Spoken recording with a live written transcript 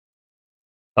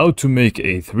How to make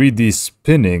a 3D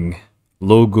spinning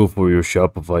logo for your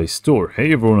Shopify store.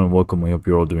 Hey everyone and welcome, I hope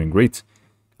you're all doing great.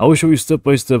 I will show you step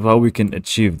by step how we can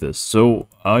achieve this. So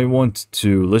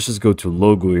let's just go to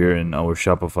logo here in our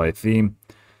Shopify theme,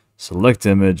 select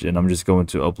image, and I'm just going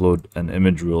to upload an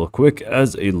image real quick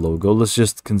as a logo. Let's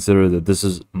just consider that this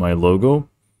is my logo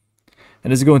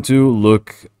and it's going to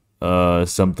look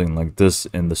something like this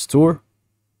in the store.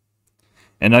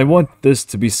 And I want this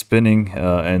to be spinning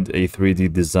and a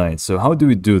 3D design. So how do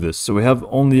we do this? So we have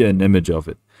only an image of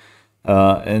it.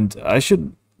 And I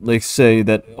should say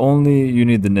that only you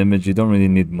need an image. You don't really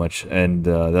need much. And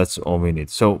that's all we need.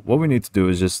 So what we need to do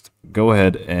is just go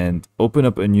ahead and open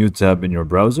up a new tab in your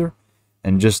browser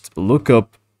and just look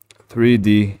up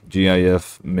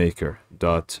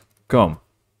 3dgifmaker.com.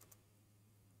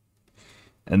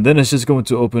 And then it's just going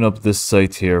to open up this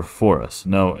site here for us.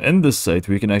 Now, in this site,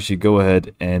 we can actually go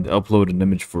ahead and upload an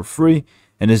image for free,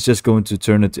 and it's just going to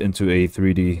turn it into a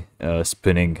 3D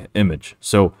spinning image.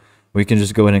 So we can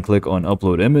just go ahead and click on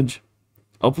upload image,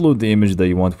 upload the image that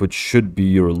you want, which should be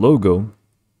your logo.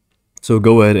 So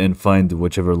go ahead and find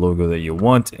whichever logo that you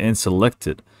want and select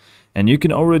it. And you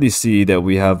can already see that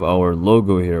we have our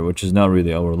logo here, which is not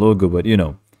really our logo, but you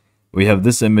know, we have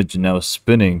this image now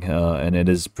spinning, and it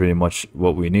is pretty much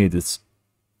what we need. It's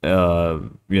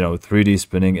 3D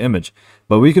spinning image.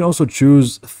 But we can also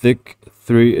choose thick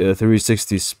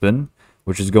 360 spin,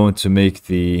 which is going to make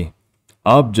the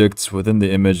objects within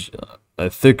the image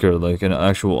thicker, like an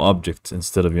actual object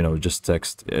instead of just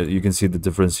text. You can see the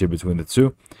difference here between the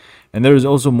two. And there is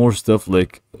also more stuff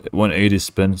like 180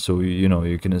 spin, so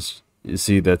you can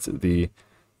see that the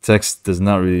text does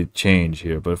not really change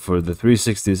here, but for the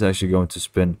 360 it's actually going to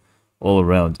spin all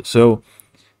around. So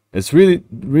it's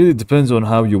really depends on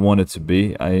how you want it to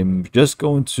be. I'm just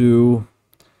going to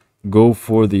go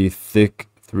for the thick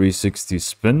 360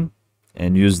 spin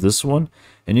and use this one.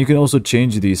 And you can also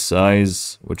change the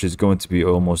size, which is going to be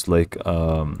almost like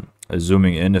a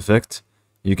zooming in effect.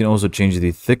 You can also change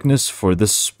the thickness for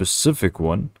this specific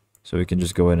one, so we can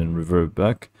just go ahead and revert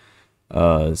back.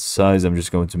 Size, I'm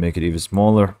just going to make it even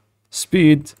smaller.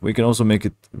 Speed, we can also make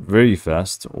it very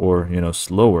fast or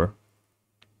slower,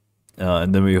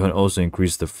 and then we can also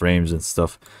increase the frames and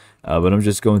stuff, but I'm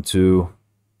just going to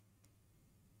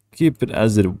keep it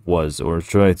as it was, or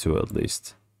try to at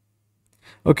least.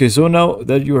 Okay, so now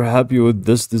that you're happy with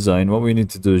this design, what we need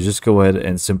to do is just go ahead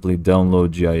and simply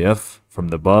download GIF from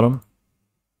the bottom.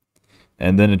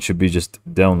 And then it should be just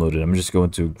downloaded. I'm just going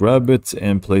to grab it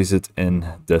and place it in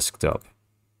desktop.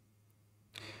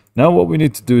 Now what we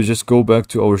need to do is just go back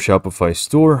to our Shopify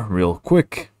store real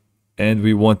quick. And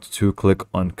we want to click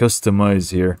on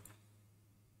customize here.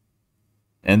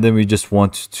 And then we just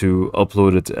want to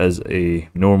upload it as a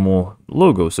normal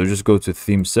logo. So just go to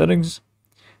theme settings.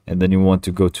 And then you want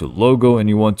to go to logo. And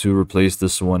you want to replace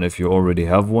this one if you already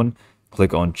have one.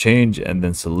 Click on change and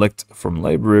then select from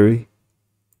library.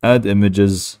 Add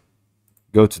images,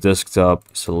 go to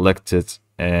desktop, select it,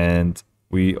 and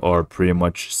we are pretty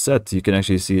much set. You can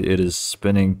actually see it is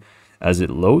spinning as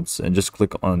it loads, and just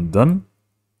click on done.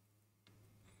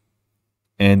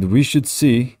 And we should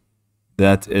see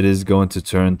that it is going to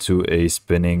turn to a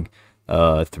spinning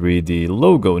 3D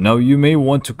logo. Now you may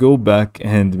want to go back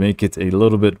and make it a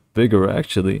little bit bigger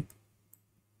actually.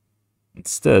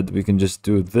 Instead, we can just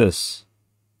do this.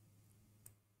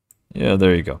 Yeah,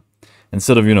 there you go.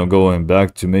 Instead of, going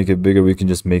back to make it bigger, we can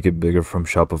just make it bigger from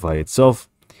Shopify itself.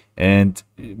 And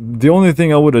the only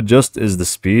thing I would adjust is the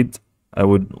speed. I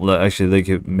would actually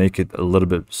make it a little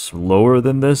bit slower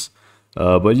than this.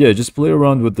 But yeah, just play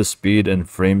around with the speed and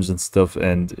frames and stuff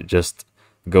and just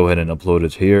go ahead and upload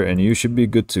it here and you should be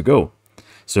good to go.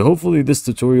 So hopefully this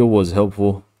tutorial was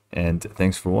helpful and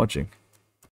thanks for watching.